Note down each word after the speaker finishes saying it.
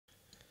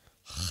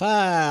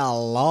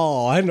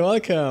Hello and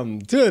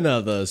welcome to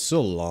another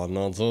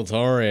Solana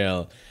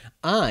tutorial.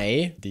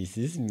 This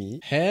is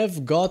me,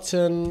 have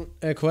gotten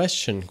a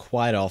question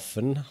quite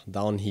often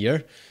down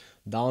here.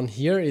 Down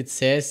here it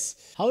says,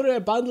 how do I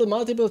bundle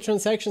multiple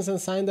transactions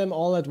and sign them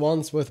all at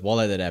once with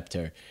Wallet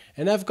Adapter?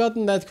 And I've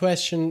gotten that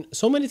question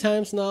so many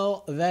times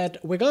now that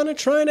we're gonna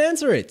try and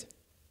answer it.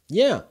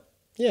 Yeah,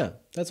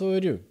 that's what we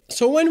do.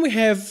 So when we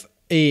have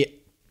a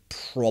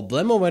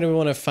problem or when we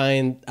want to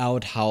find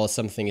out how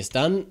something is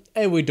done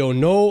and we don't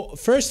know,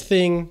 first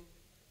thing,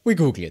 we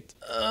Google it.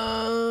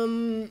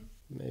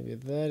 Maybe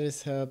that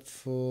is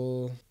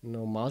helpful.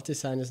 No,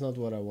 multi-sign is not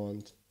what I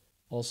want.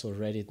 Also,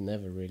 Reddit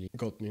never really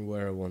got me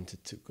where I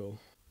wanted to go.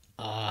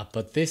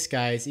 But this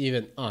guy is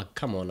even...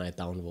 come on, I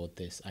download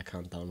this. I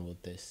can't download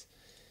this.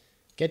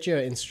 Get your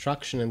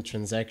instruction and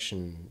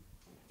transaction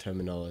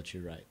terminology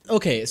right.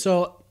 Okay,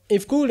 so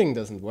if Googling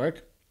doesn't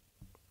work,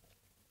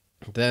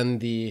 then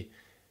the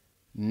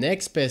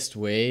next best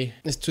way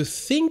is to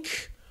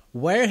think,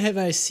 where have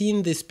I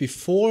seen this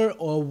before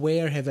or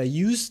where have I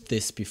used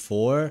this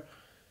before,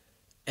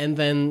 and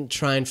then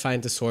try and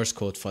find the source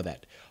code for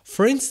that.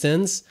 For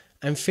instance,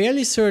 I'm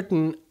fairly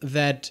certain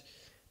that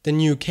the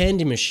new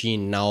candy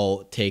machine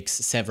now takes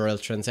several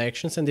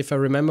transactions, and if I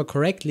remember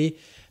correctly,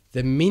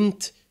 the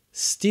Mint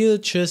still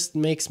just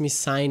makes me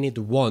sign it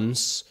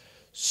once.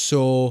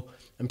 So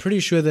I'm pretty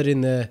sure that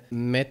in the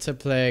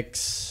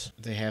Metaplex,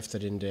 they have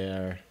that in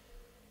their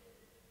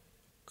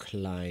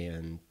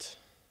client.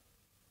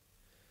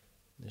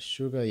 The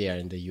sugar, yeah,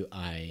 in the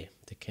UI,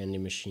 the candy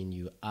machine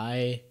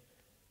UI.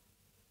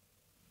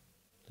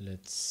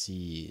 Let's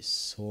see,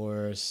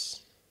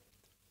 source,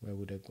 where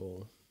would I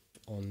go?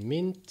 On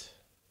Mint,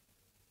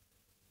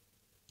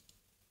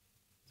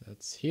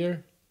 that's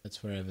here.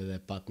 That's wherever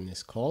that button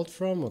is called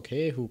from.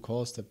 Okay, who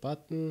calls the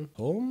button?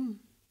 Home.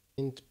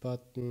 Mint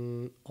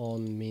button,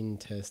 on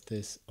Mint has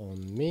this,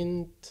 on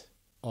Mint,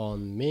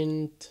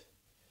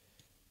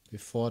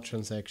 before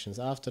transactions,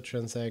 after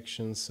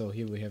transactions. So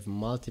here we have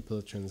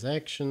multiple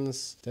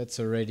transactions.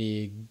 That's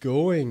already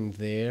going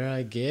there,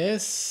 I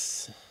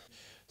guess.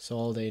 So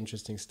all the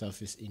interesting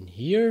stuff is in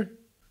here.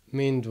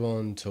 Mint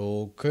one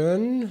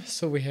token.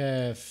 So we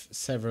have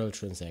several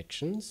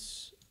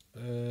transactions.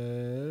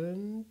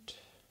 And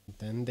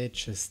then they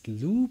just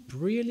loop,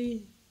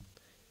 really?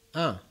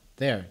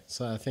 There.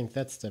 So I think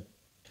that's the...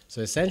 So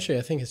essentially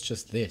I think it's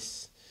just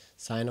this.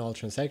 Sign all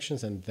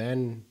transactions, and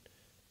then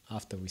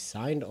after we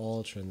signed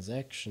all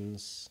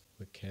transactions,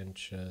 we can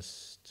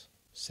just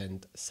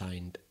send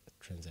signed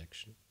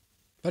transaction.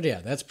 But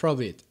yeah, that's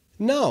probably it.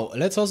 Now,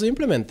 let's also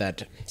implement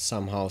that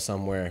somehow,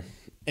 somewhere.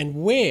 And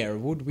where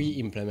would we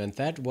implement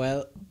that?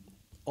 Well,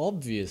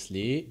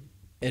 obviously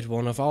at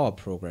one of our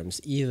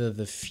programs, either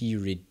the fee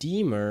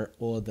redeemer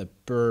or the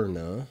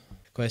burner.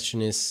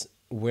 Question is,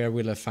 where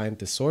will I find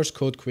the source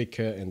code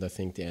quicker? And I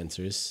think the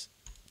answer is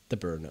the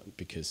burner,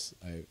 because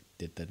I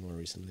did that more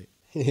recently.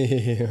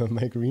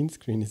 My green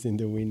screen is in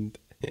the wind.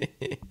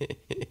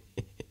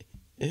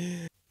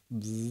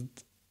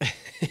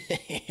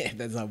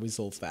 That's how we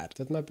solve that. Is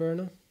that my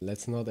burner?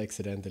 Let's not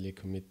accidentally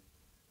commit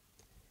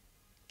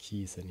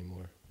keys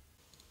anymore.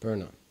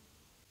 Burner.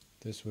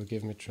 This will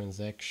give me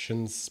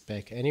transactions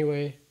back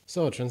anyway.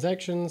 So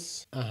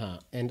transactions,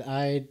 and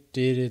I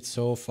did it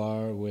so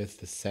far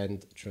with the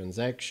send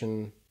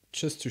transaction.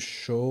 Just to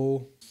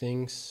show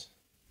things,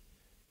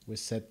 we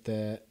set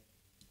the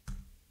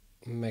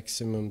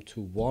maximum to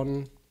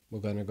 1. We're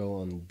gonna go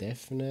on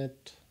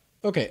definite.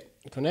 Okay,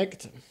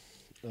 connect.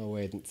 Oh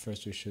wait,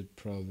 first we should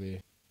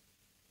probably...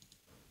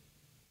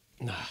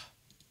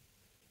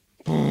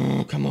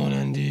 Come on,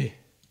 Andy.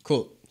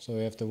 Cool, so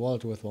we have the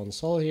wallet with 1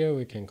 sol here,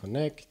 we can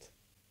connect.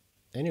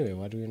 Anyway,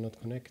 why do we not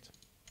connect?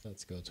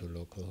 Let's go to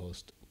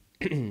localhost.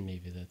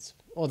 Maybe that's...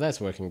 Oh,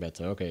 that's working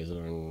better. Okay, so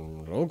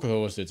in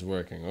localhost it's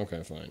working.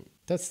 Okay, fine.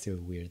 That's still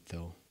weird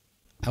though.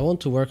 I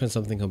want to work on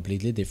something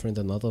completely different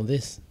and not on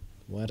this.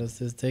 Why does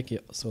this take you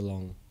so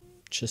long?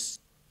 Just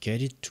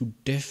get it to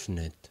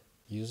definite.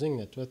 Using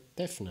network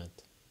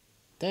definite.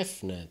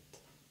 Definite.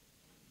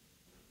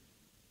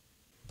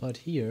 But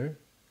here,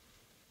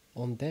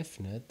 on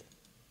definite,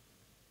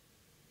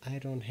 I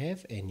don't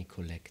have any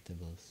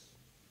collectibles.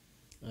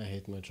 I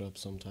hate my job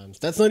sometimes.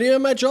 That's not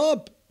even my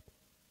job!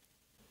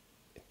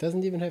 It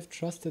doesn't even have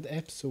trusted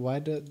apps, so why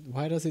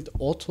does it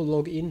auto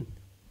log in?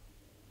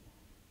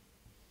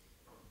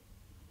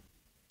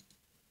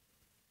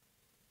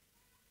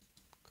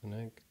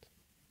 Connect.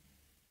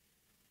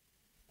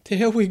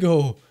 There we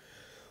go.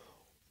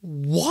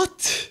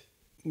 What?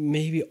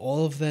 Maybe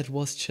all of that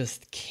was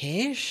just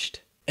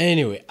cached?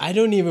 Anyway, I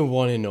don't even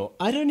want to know.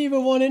 I don't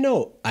even want to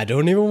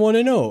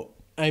know.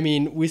 I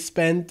mean, we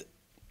spent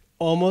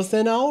almost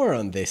an hour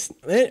on this.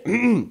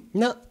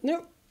 No,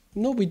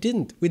 we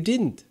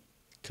didn't.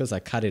 Because I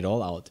cut it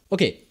all out.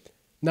 Okay,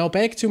 now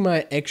back to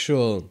my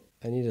actual...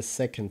 I need a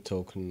second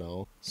token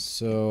now.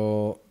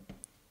 So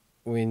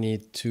we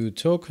need 2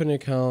 token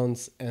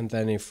accounts, and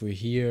then if we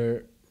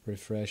here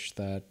refresh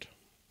that,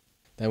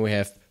 then we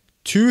have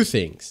 2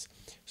 things.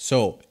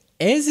 So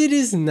as it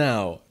is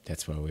now,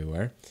 that's where we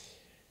were.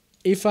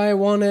 if I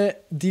want to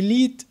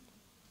delete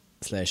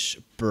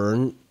 /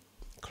 burn,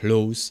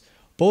 close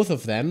both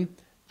of them,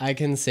 I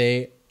can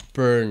say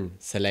burn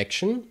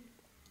selection,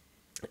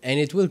 and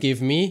it will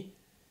give me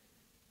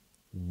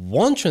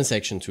one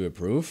transaction to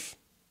approve.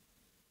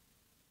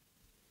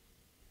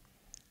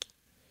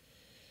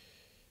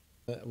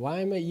 Why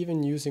am I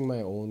even using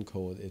my own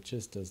code? It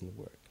just doesn't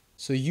work.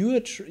 So you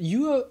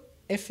are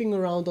effing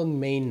around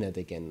on mainnet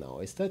again now.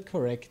 Is that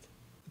correct?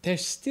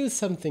 There's still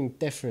something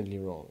definitely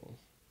wrong.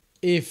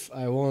 If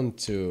I want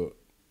to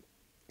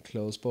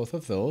close both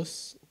of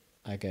those,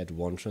 I get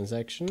one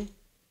transaction.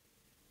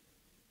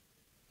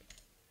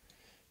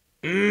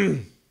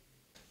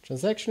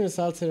 Transaction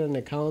results in an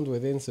account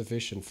with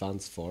insufficient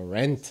funds for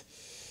rent.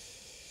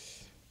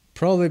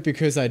 Probably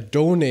because I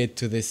donate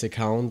to this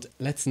account.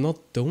 Let's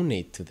not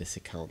donate to this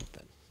account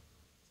then.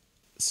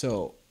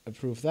 So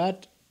approve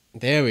that.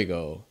 There we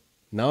go.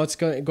 Now it's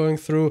going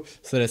through.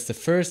 So that's the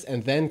first,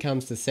 and then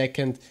comes the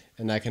second,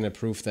 and I can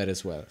approve that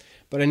as well.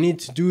 But I need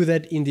to do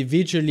that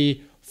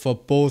individually for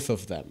both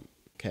of them.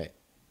 Okay.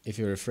 If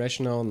you refresh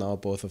now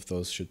both of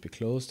those should be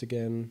closed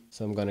again.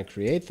 So I'm going to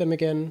create them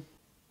again.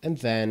 And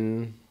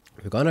then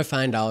we're going to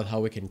find out how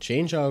we can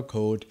change our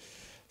code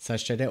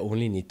such that I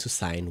only need to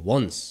sign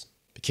once.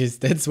 Because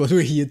that's what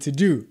we're here to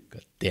do.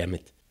 God damn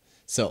it.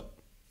 So,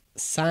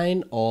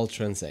 sign all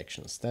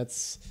transactions.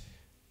 That's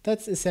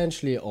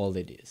essentially all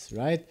it is,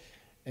 right?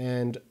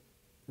 And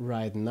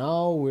right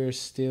now we're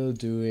still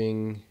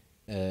doing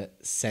a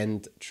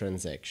send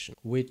transaction,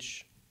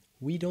 which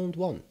we don't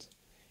want.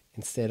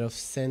 Instead of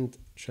send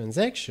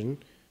transaction,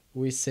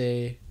 we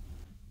say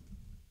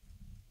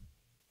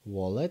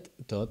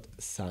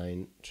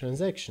wallet.sign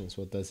transactions.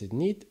 What does it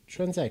need?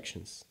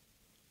 Transactions.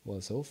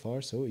 Well, so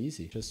far, so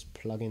easy. Just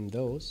plug in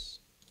those,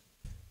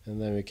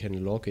 and then we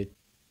can log it.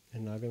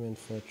 An argument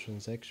for a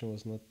transaction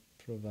was not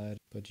provided,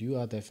 but you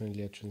are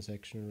definitely a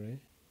transaction array.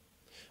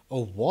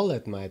 Oh,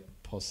 wallet might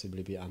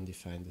possibly be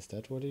undefined. Is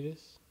that what it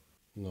is?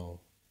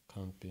 No,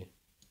 can't be.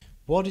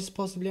 What is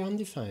possibly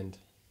undefined?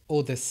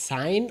 Oh, the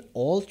sign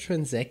all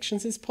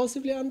transactions is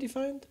possibly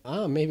undefined?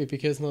 Ah, maybe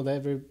because not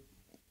every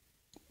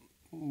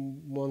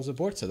one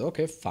supports it.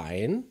 Okay,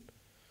 fine.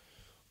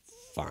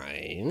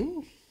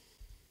 Fine.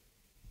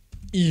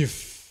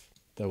 If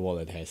the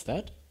wallet has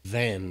that,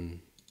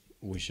 then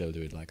we shall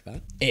do it like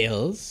that.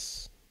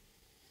 Else,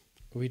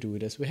 we do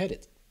it as we had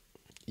it.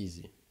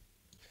 Easy.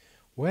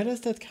 Where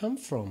does that come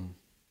from?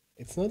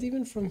 It's not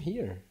even from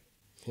here.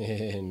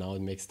 Now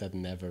it makes that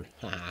never.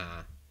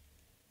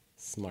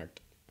 Smart.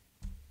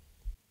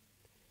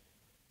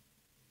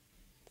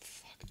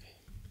 Fuck me.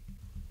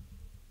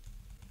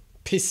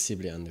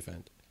 Pissibly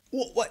undefined.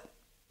 What?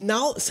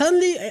 Now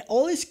suddenly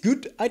all is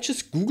good? I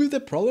just googled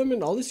the problem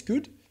and all is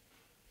good?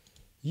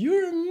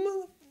 You're a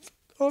mother...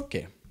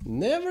 Okay,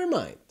 never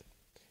mind.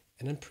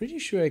 And I'm pretty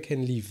sure I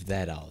can leave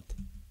that out.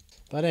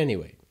 But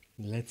anyway,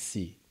 let's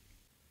see.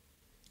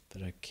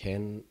 That I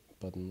can,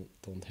 but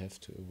don't have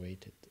to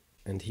await it.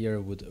 And here I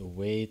would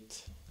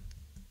await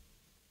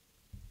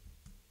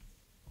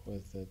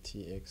with the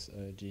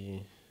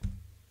TXID.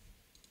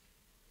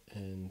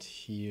 And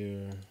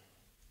here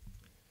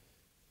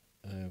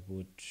I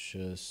would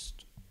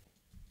just,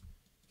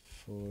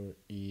 for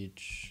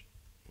each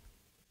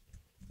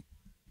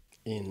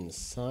in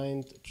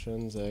signed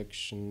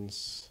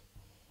transactions,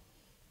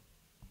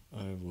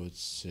 I would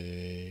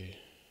say,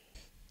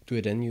 do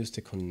I then use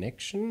the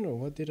connection, or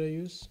what did I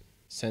use?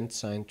 Send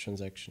signed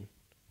transaction.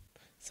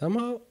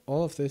 Somehow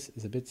all of this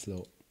is a bit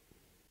slow.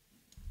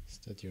 Is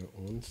that your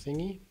own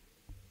thingy?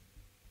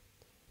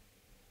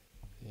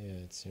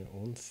 Yeah, it's your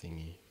own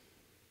thingy.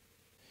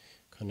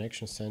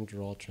 Connection send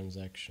raw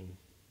transaction.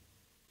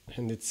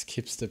 And it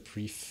skips the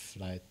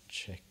pre-flight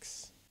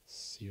checks.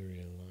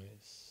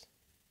 Serialize.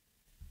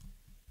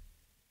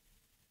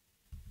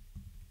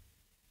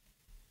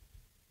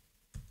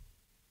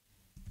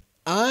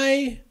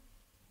 I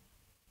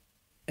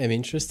am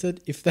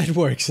interested if that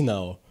works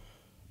now.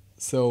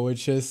 So we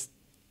just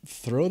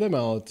throw them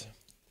out.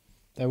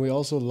 Then we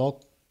also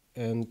log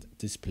and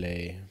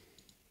display.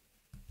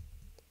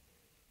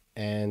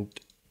 And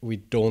we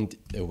don't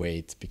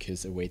await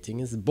because awaiting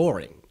is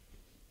boring.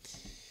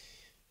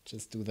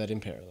 Just do that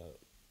in parallel.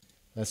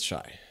 Let's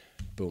try.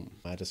 Boom.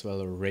 Might as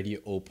well already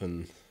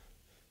open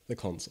the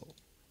console.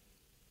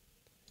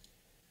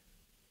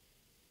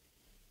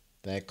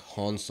 The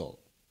console.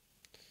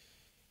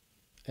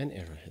 An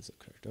error has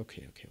occurred.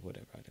 Okay,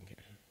 whatever, I don't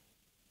care.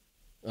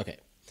 Okay,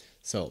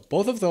 so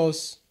both of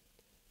those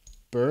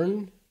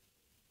burn.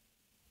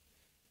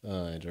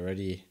 It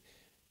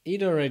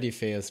already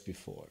fails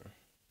before.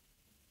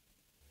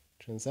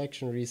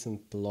 Transaction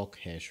recent block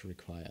hash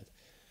required.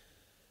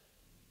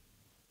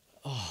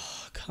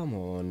 Oh, come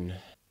on.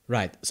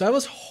 Right, so I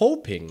was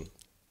hoping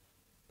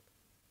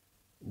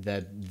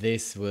that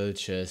this will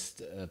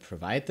just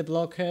provide the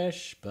block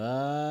hash,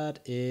 but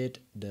it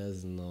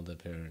does not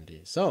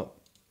apparently. So,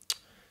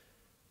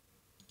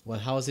 well,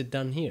 how is it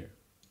done here?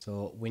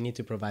 So we need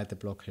to provide the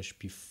block hash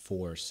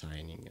before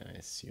signing, I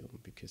assume,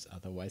 because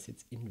otherwise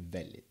it's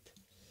invalid.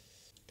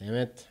 Damn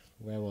it,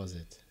 where was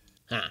it?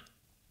 Ah,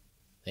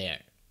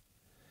 There.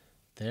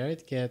 There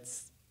it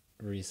gets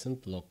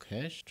recent block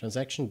hash.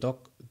 Transaction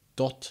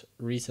dot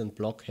recent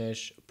block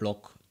hash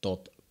block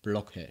dot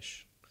block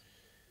hash.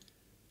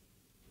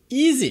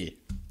 Easy.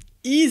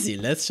 Easy.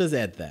 Let's just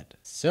add that.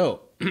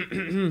 So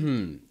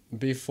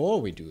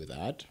before we do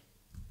that,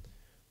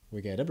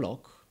 we get a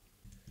block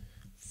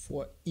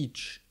for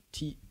each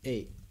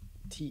TA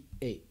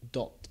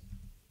dot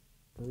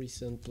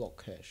recent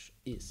block hash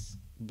is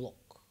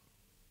block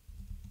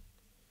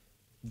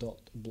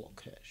dot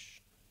block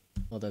hash.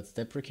 Oh, that's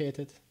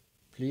deprecated.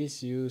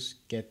 Please use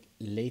get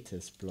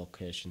latest block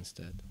hash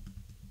instead.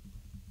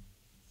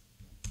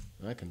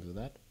 I can do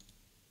that.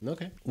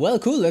 Okay. Well,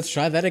 cool. Let's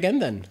try that again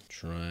then.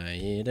 Try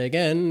it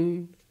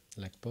again.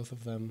 Like both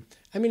of them.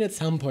 I mean, at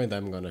some point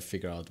I'm gonna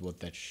figure out what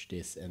that shit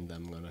is and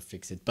I'm gonna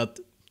fix it, but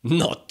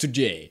not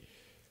today.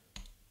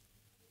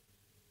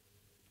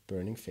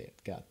 Burning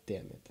failed. God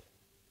damn it.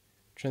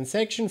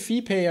 Transaction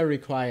fee payer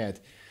required.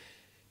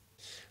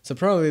 So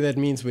probably that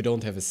means we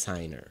don't have a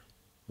signer,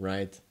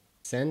 right?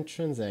 Send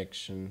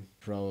transaction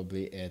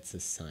probably adds a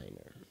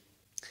signer.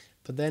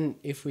 But then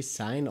if we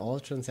sign all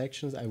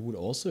transactions, I would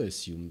also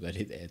assume that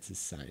it adds a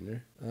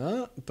signer.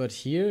 But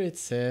here it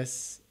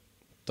says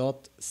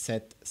dot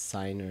set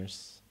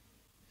signers.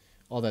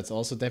 Oh, that's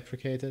also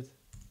deprecated.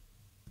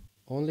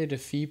 Only the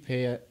fee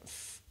payer,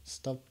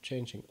 stop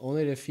changing.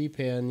 Only the fee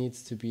payer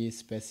needs to be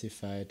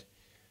specified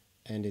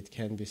and it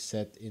can be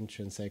set in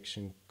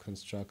transaction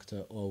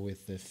constructor or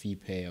with the fee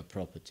payer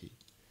property.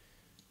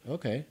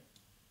 Okay.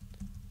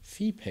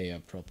 Fee payer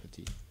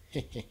property.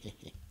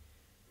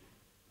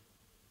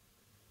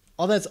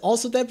 Oh, that's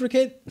also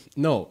deprecated?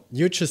 No,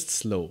 you're just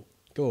slow.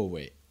 Go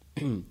away.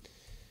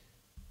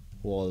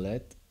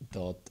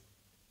 Wallet.public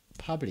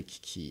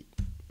key.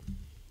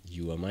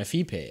 You are my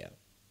fee payer.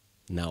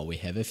 Now we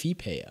have a fee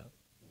payer.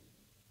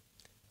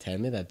 Tell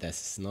me that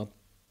this is not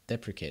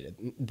deprecated.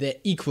 The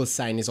equal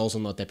sign is also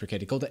not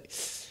deprecated.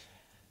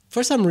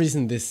 For some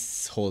reason,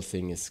 this whole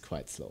thing is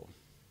quite slow.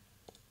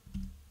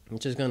 I'm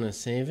just gonna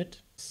save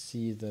it.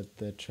 See that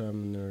the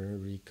terminal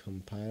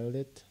recompiled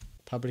it.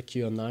 Public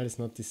key or null is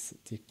not this.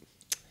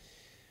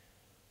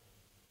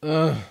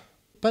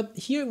 But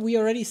here we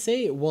already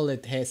say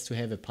wallet has to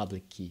have a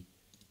public key.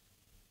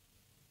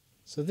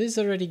 So this is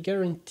already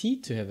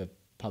guaranteed to have a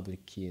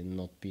public key and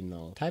not be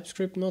null.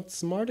 TypeScript not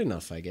smart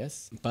enough, I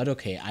guess. But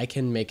okay, I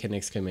can make an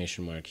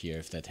exclamation mark here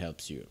if that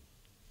helps you.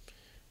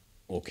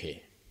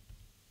 Okay.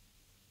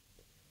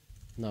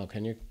 Now,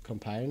 can you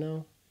compile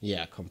now?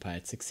 Yeah,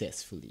 compiled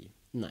successfully.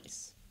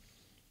 Nice.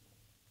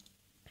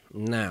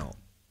 Now,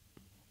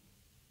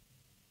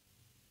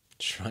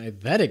 try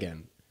that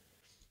again.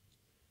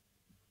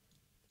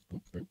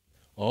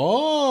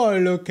 Oh,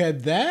 look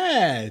at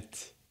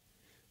that!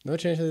 No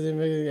changes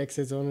in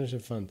exit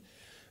ownership fund.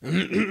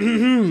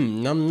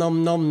 Nom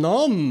nom nom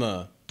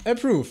nom.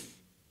 Approve.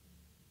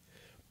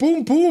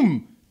 Boom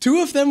boom.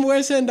 2 of them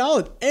were sent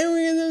out and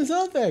we get them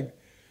sent back.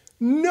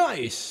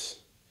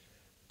 Nice.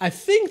 I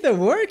think that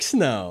works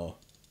now.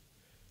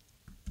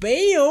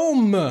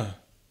 Bam.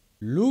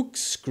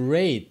 Looks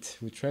great.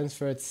 We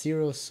transferred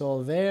 0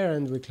 sol there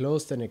and we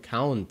closed an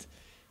account.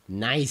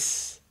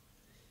 Nice.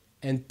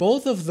 And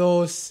both of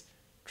those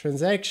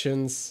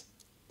transactions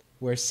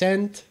were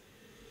sent.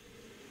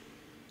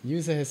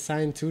 User has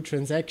signed 2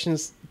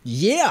 transactions.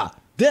 Yeah,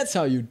 that's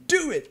how you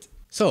do it.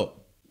 So,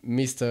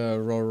 Mr.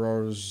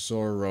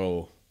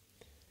 Zorro,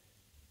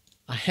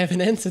 I have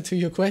an answer to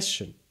your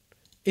question.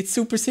 It's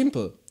super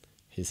simple,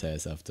 he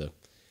says after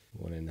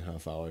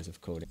 1.5 hours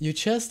of coding. You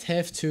just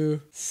have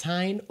to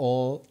sign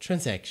all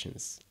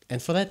transactions.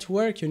 And for that to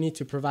work, you need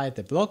to provide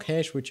the block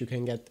hash, which you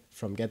can get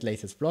from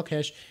getLatest block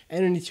hash,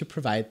 and you need to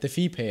provide the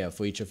fee payer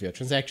for each of your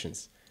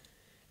transactions.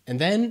 And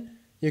then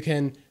you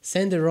can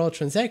send the raw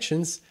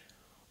transactions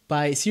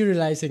by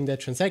serializing the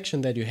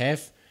transaction that you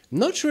have. I'm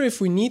not sure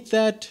if we need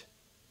that.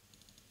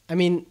 I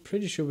mean,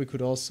 pretty sure we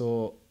could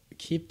also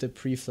keep the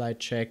pre-flight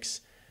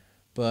checks,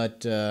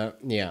 but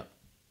yeah.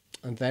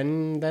 And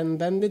then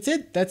that's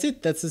it. That's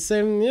it. That's the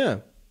same, yeah.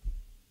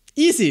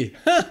 Easy,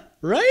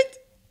 right?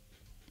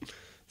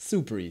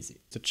 Super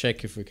easy. To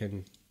check if we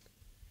can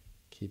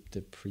keep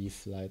the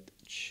pre-flight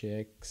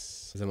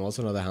checks. Because I'm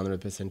also not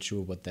 100%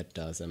 sure what that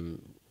does.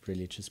 I'm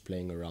really just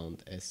playing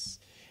around as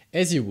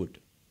you would.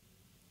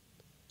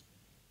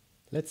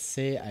 Let's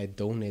say I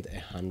donate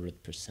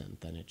 100%,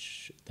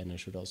 then I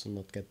should also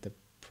not get the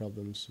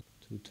problems.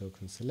 2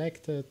 tokens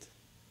selected.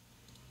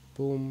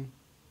 Boom.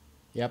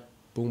 Yep.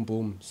 Boom,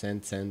 boom.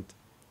 Send, send.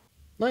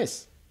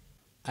 Nice.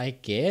 I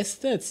guess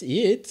that's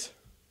it.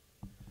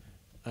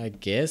 I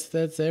guess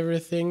that's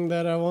everything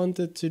that I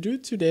wanted to do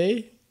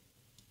today.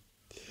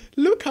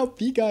 Look how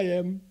big I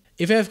am.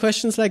 If you have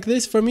questions like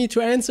this for me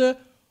to answer,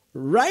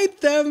 write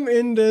them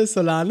in the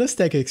Solana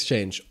Stack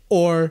Exchange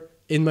or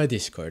in my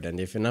Discord. And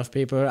if enough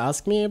people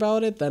ask me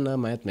about it, then I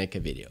might make a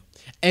video.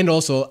 And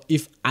also,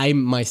 if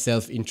I'm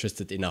myself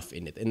interested enough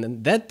in it. And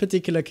in that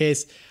particular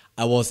case,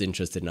 I was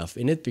interested enough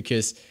in it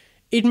because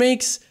it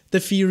makes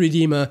the fee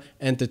redeemer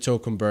and the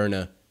token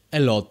burner a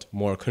lot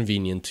more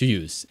convenient to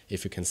use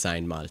if you can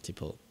sign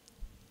multiple.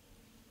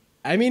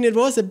 I mean, it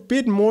was a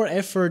bit more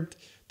effort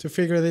to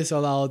figure this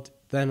all out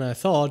than I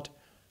thought,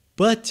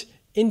 but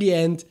in the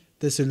end,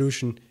 the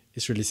solution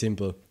is really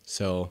simple.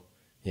 So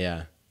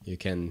yeah, you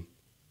can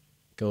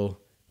go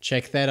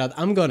check that out.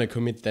 I'm gonna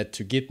commit that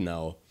to Git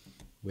now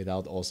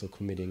without also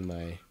committing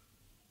my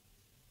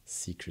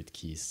secret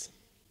keys.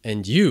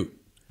 And you,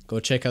 go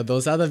check out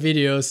those other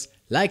videos,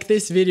 like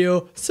this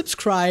video,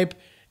 subscribe,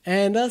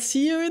 and I'll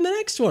see you in the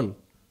next one.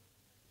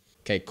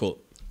 Okay, cool.